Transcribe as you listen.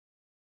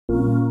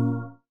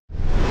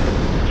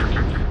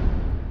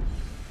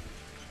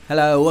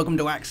Hello, welcome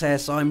to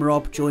Access. I'm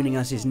Rob. Joining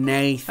us is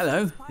Nath.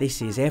 Hello.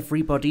 This is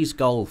Everybody's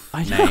Golf.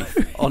 I know.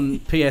 Nath, on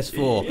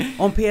PS4.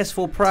 On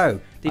PS4 Pro.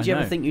 Did you I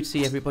ever know. think you'd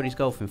see Everybody's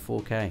Golf in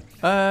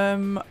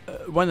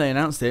 4K? When they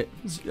announced it,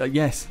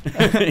 yes.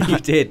 You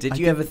did. Did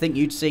you ever think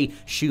you'd see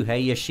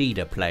Shuhei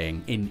Yoshida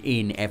playing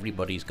in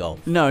Everybody's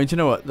Golf? No, and do you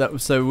know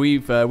what? So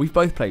we've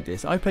both played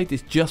this. I played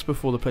this just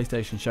before the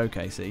PlayStation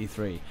Showcase at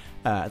E3.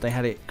 They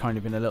had it kind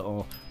of in a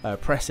little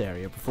press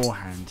area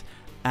beforehand.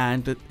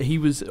 And he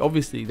was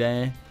obviously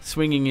there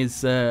swinging his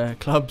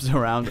clubs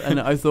around,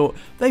 and I thought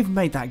they've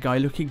made that guy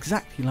look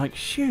exactly like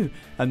Shu.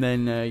 And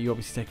then you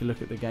obviously take a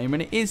look at the game,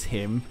 and it is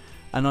him.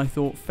 And I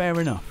thought, fair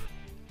enough.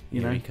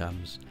 Here he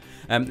comes.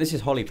 This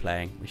is Holly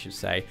playing, we should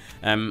say.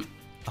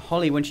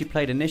 Holly, when she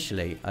played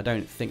initially, I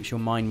don't think she'll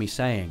mind me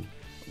saying,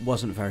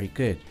 wasn't very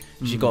good.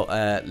 She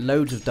got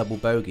loads of double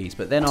bogeys,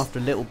 but then after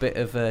a little bit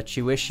of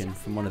tuition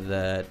from one of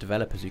the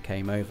developers who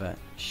came over,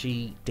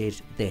 she did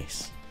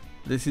this.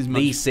 This is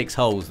these 6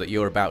 holes that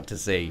you're about to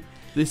see.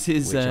 This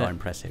is which are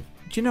impressive.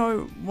 Do you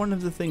know one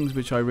of the things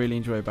which I really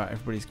enjoy about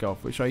Everybody's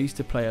Golf, which I used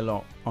to play a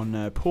lot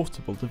on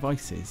portable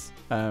devices,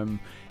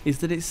 is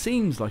that it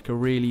seems like a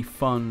really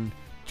fun,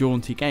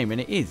 jaunty game,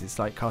 and it is. It's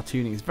like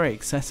cartooning. It's very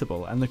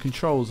accessible, and the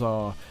controls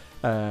are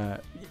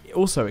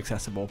also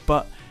accessible,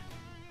 but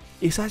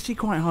it's actually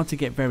quite hard to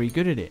get very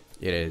good at it.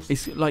 It is.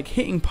 It's like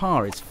hitting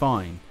par is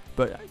fine,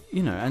 but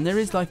and there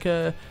is like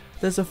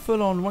there's a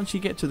full-on, once you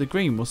get to the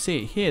green, we'll see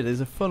it here, there's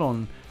a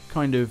full-on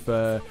kind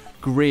of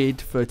grid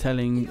for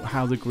telling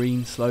how the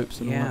green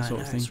slopes and all that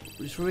sort of thing.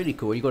 It's really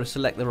cool. You've got to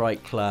select the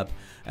right club,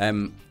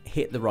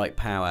 hit the right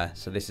power.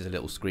 So this is a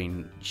little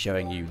screen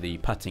showing you the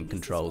putting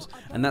controls.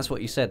 And that's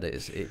what you said, that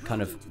it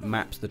kind of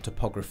maps the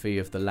topography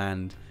of the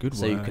land. Good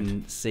so word. You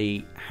can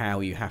see how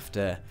you have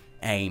to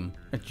aim.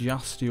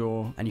 Adjust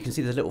your... And you can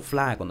see there's a little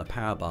flag on the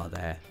power bar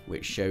there,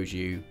 which shows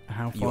you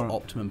how far your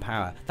optimum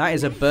power. That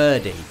is a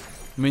birdie.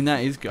 I mean,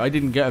 that is good. I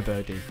didn't get a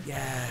birdie.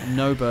 Yeah.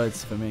 No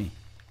birds for me.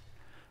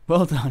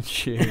 Well done,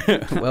 Shu.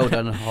 Well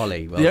done,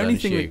 Holly. Well the done, only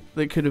thing Shu.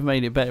 that could have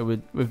made it better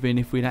would have been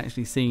if we'd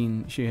actually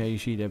seen Shuhei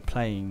Yoshida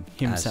playing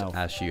himself.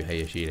 As Shuhei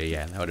Yoshida,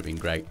 yeah, that would have been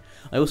great.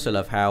 I also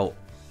love how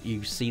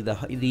you see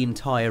the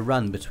entire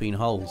run between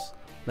holes.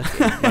 Look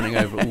at him running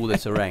over all the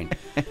terrain.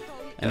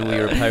 And all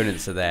your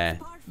opponents are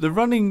there. The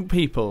running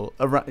people,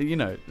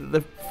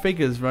 the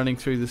figures running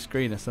through the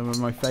screen are some of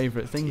my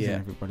favourite things in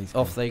Everybody's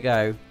Golf. Off they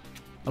go.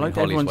 I like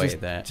Holly's everyone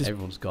waited there.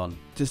 Everyone's gone.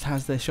 Just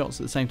has their shots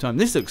at the same time.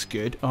 This looks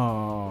good.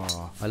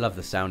 Oh, I love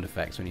the sound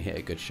effects when you hit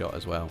a good shot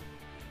as well.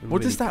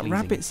 What does that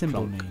rabbit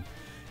symbol mean?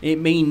 It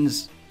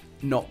means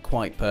not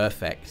quite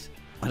perfect.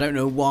 I don't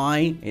know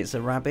why it's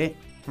a rabbit.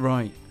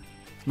 Right.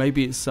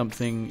 Maybe it's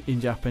something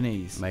in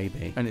Japanese.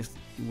 Maybe. And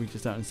we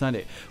just don't understand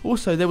it.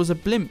 Also, there was a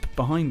blimp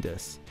behind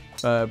us,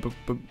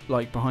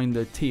 like behind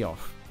the tee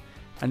off.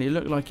 And it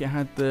looked like it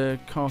had the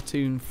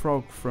cartoon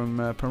frog from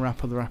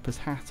Parappa the Rapper's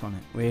hat on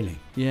it. Really?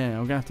 Yeah, I'm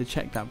going to have to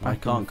check that back. I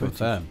can't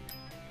confirm.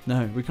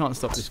 No, we can't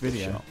stop this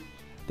video.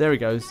 There he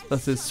goes.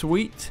 That's a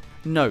sweet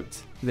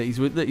note that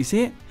he's with. Look, you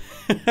see it?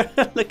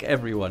 Look at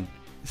everyone.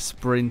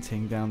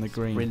 Sprinting down the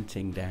green.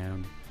 Sprinting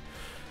down.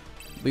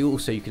 You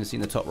can see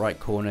in the top right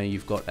corner,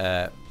 you've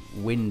got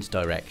wind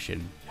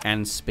direction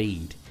and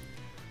speed.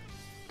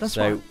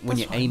 So when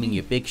you're aiming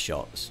your big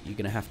shots, you're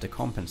going to have to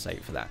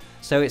compensate for that.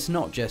 So it's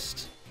not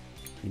just...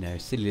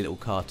 silly little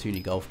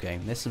cartoony golf game.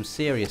 There's some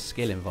serious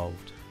skill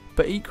involved.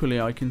 But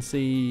equally, I can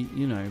see,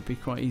 it'd be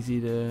quite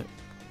easy to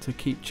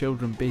keep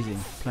children busy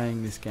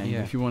playing this game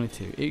if you wanted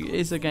to. It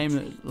is a game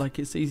that,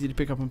 it's easy to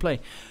pick up and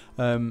play.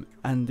 And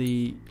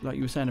like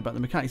you were saying about the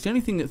mechanics, the only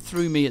thing that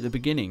threw me at the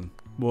beginning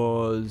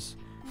was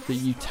that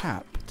you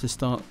tap to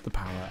start the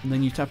power, and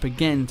then you tap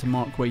again to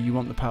mark where you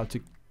want the power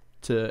to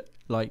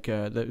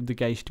the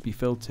gauge to be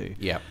filled to.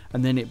 Yeah.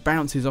 And then it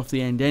bounces off the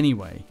end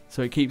anyway,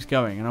 so it keeps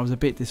going, and I was a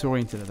bit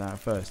disoriented at that at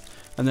first.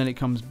 And then it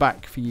comes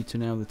back for you to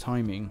nail the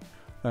timing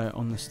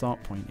on the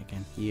start point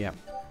again. Yeah.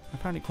 I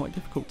found it quite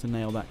difficult to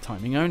nail that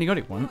timing. I only got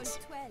it once.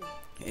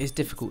 It is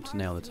difficult to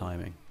nail the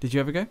timing. Did you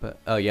ever go?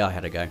 Oh yeah, I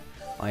had a go.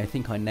 I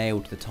think I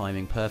nailed the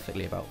timing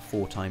perfectly about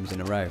 4 times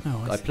in a row.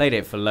 Oh, I played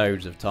it for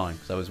loads of time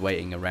because I was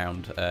waiting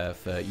around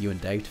for you and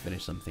Dave to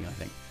finish something, I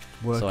think.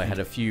 Working. So I had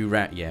a few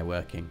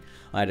working.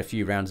 I had a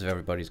few rounds of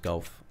Everybody's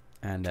Golf,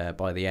 and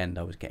by the end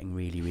I was getting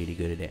really, really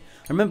good at it.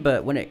 I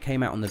remember when it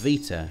came out on the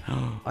Vita,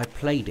 I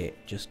played it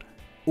just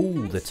all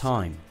the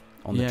time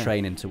on the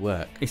train into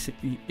work. It's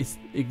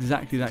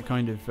exactly that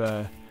kind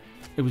of...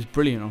 it was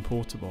brilliant on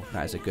portable.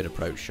 That is a good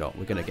approach shot.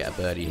 We're going to get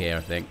a birdie here,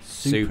 I think.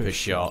 Super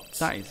shot.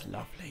 That is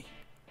lovely.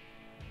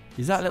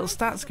 Is that little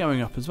stats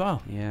going up as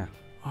well? Yeah.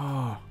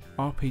 Oh,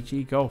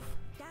 RPG golf.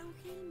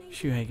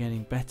 Shuhei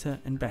getting better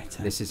and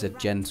better. This is a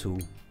gentle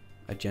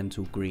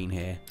green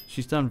here.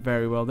 She's done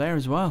very well there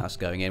as well. That's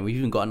going in. We've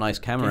even got a nice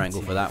camera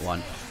angle for that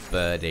one.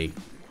 Birdie.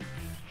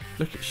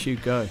 Look at Shu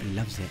go. He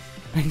loves it.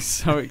 He's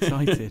so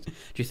excited. Do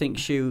you think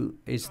Shu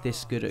is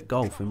this good at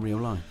golf in real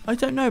life? I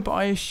don't know, but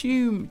I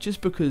assume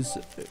just because,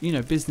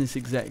 business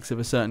execs of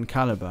a certain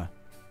caliber,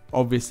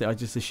 obviously I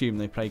just assume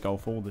they play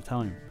golf all the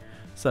time.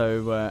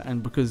 So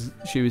and because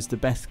she was the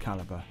best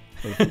caliber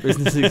of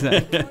business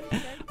exec,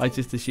 I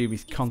just assume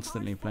he's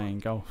constantly playing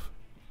golf.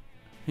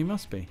 He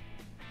must be.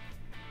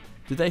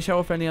 Did they show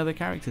off any other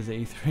characters at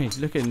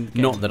E3?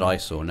 Not that I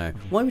saw, no.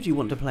 Why would you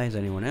want to play as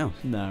anyone else?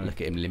 No.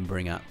 Look at him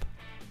limbering up.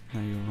 No,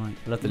 you're right.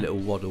 I love the little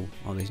waddle.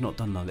 Oh, he's not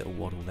done that little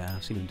waddle there.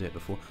 I've seen him do it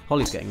before.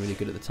 Holly's getting really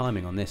good at the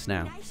timing on this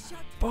now.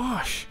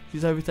 Bosh!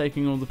 She's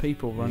overtaking all the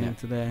people running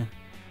to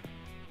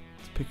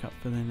pick up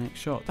for their next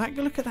shot.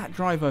 Look at that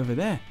drive over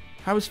there.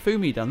 How has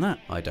Fumi done that?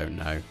 I don't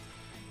know.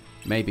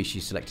 Maybe she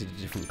selected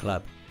a different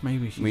club.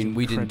 Maybe she's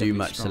we didn't do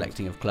much strong.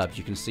 selecting of clubs.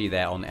 You can see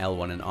there on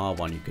L1 and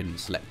R1 you can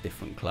select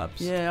different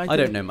clubs. Yeah, I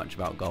don't know much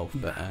about golf,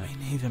 but me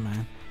neither,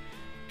 man.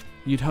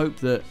 You'd hope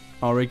that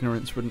our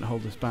ignorance wouldn't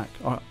hold us back.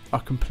 Our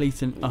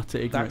complete and utter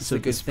ignorance that's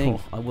of the good thing.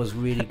 sport. I was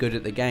really good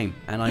at the game,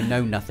 and I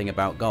know nothing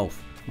about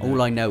golf. No.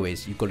 All I know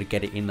is you've got to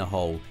get it in the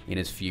hole in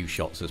as few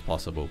shots as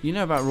possible. You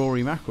know about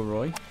Rory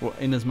McIlroy, well,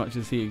 in as much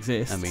as he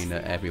exists. I mean,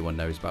 everyone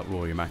knows about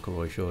Rory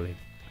McIlroy, surely.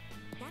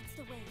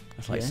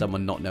 It's like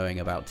someone not knowing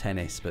about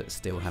tennis, but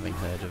still having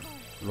heard of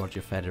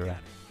Roger Federer.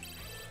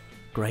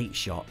 Great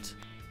shot.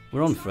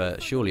 We're on for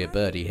surely a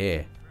birdie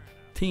here.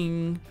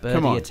 Ting.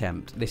 Birdie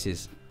attempt. This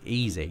is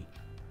easy.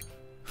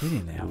 Get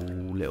in there.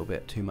 Ooh, a little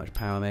bit too much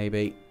power,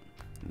 maybe.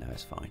 No,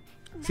 it's fine.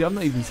 See, I've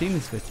not even seen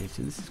this footage,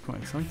 so this is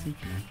quite exciting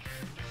for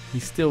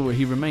me.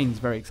 He remains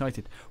very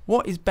excited.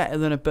 What is better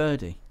than a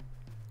birdie?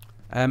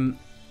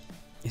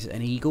 Is it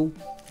an eagle?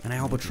 An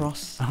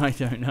albatross? I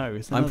don't know.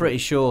 I'm pretty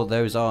sure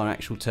those are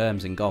actual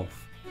terms in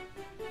golf.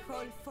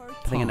 I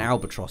think an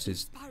albatross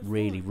is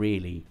really,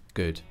 really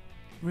good.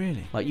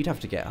 Really? Like, you'd have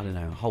to get, I don't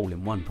know, a hole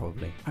in one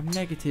probably. I have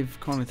negative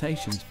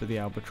connotations for the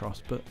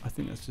albatross, but I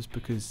think that's just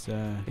because...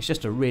 It's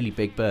just a really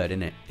big bird,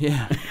 isn't it?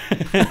 Yeah.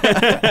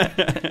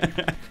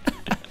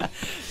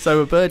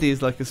 So a birdie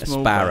is like a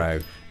small sparrow.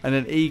 bird, and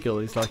an eagle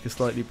is like a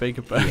slightly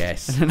bigger bird.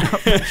 Yes. And an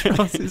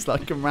albatross is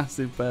like a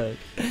massive bird.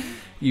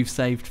 You've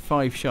saved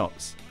 5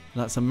 shots.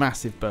 That's a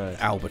massive bird.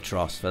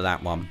 Albatross for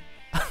that one.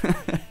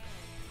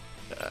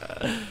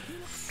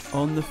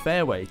 On the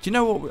fairway. Do you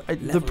know what?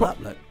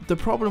 The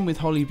problem with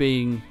Holly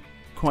being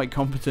quite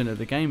competent at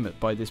the game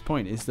by this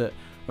point is that,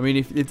 I mean,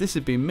 if this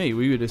had been me,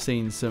 we would have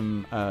seen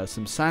some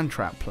sand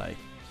trap play.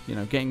 You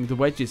know, getting the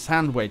wedges,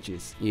 sand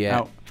wedges. Yeah.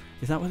 Out.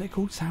 Is that what they're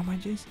called? Sand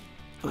wedges?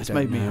 It's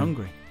made me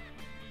hungry.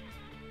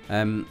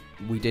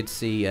 We did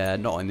see,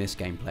 not in this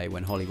gameplay,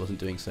 when Holly wasn't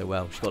doing so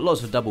well. She got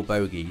lots of double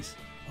bogeys.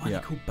 Why are they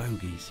called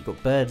bogeys? You've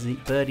got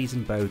birdies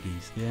and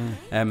bogeys.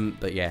 Yeah.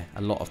 But yeah,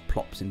 a lot of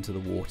plops into the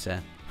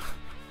water.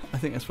 I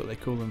think that's what they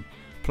call them.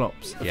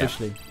 Plops,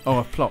 officially. Oh,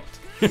 I've plopped.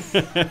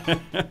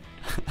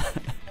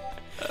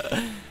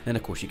 Then,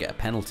 of course, you get a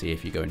penalty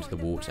if you go into the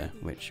water,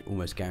 which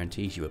almost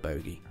guarantees you a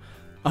bogey.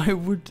 I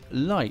would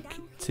like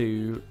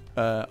to...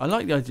 I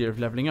like the idea of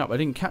levelling up. I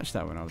didn't catch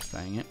that when I was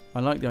playing it. I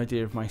like the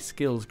idea of my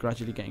skills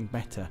gradually getting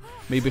better.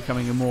 Me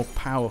becoming a more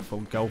powerful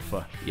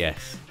golfer.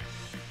 Yes.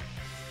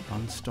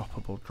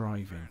 Unstoppable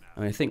driving. I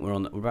mean, I think we're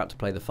about to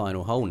play the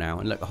final hole now.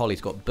 And look, Holly's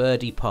got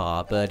birdie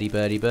par, birdie,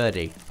 birdie,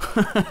 birdie.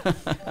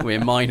 We're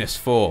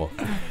 -4.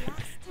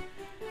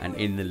 And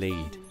in the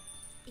lead.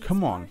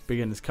 Come on,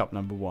 Beginner's Cup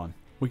number 1.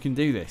 We can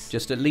do this.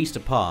 Just at least a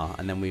par,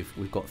 and then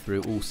we've got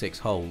through all 6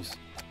 holes.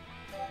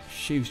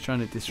 She was trying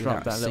to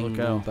disrupt that little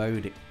girl.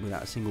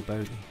 Without a single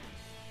bogey.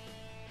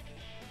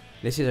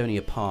 This is only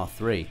a par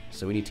 3,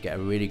 so we need to get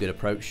a really good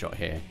approach shot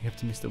here. You have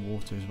to miss the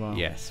water as well.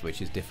 Yes,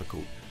 which is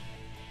difficult.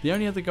 The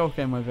only other golf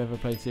game I've ever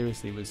played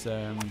seriously was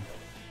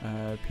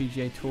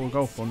PGA Tour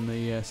Golf on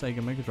the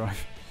Sega Mega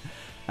Drive.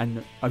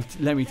 And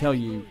let me tell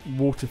you,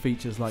 water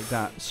features like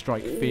that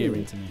strike fear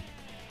into me.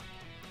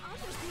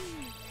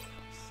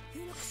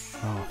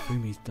 Oh,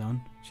 Fumi's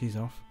done. She's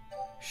off.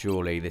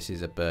 Surely this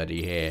is a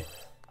birdie here.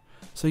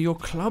 So your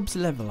clubs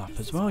level up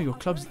as well. Your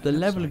clubs, the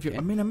level of your... I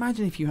mean,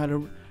 imagine if you had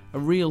a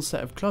real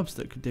set of clubs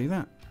that could do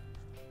that.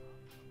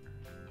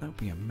 That would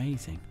be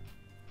amazing.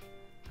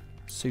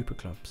 Super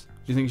clubs.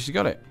 Do you think she's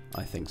got it?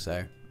 I think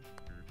so.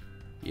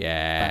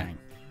 Yeah. Bang.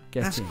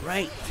 That's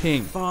great.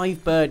 Ting.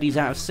 5 birdies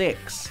out of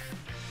 6.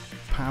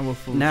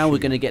 Powerful. Now we're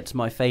going to get to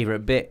my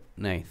favourite bit,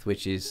 Nath,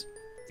 which is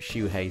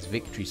Shuhei's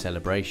victory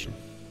celebration.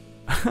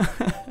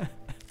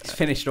 He's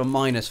finished on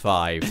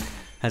 -5.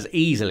 Has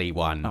easily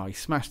won. Oh, he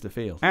smashed the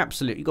field.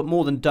 Absolutely. He got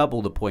more than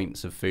double the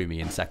points of Fumi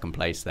in second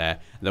place there.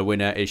 The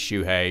winner is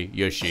Shuhei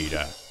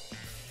Yoshida.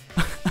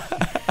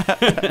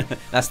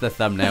 That's the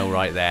thumbnail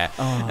right there.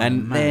 Oh,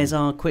 and man. There's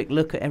our quick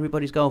look at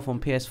everybody's golf on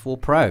PS4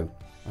 Pro.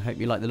 I hope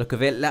you like the look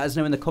of it. Let us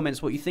know in the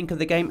comments what you think of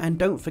the game. And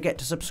don't forget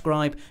to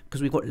subscribe,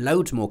 because we've got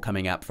loads more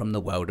coming up from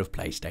the world of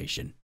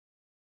PlayStation.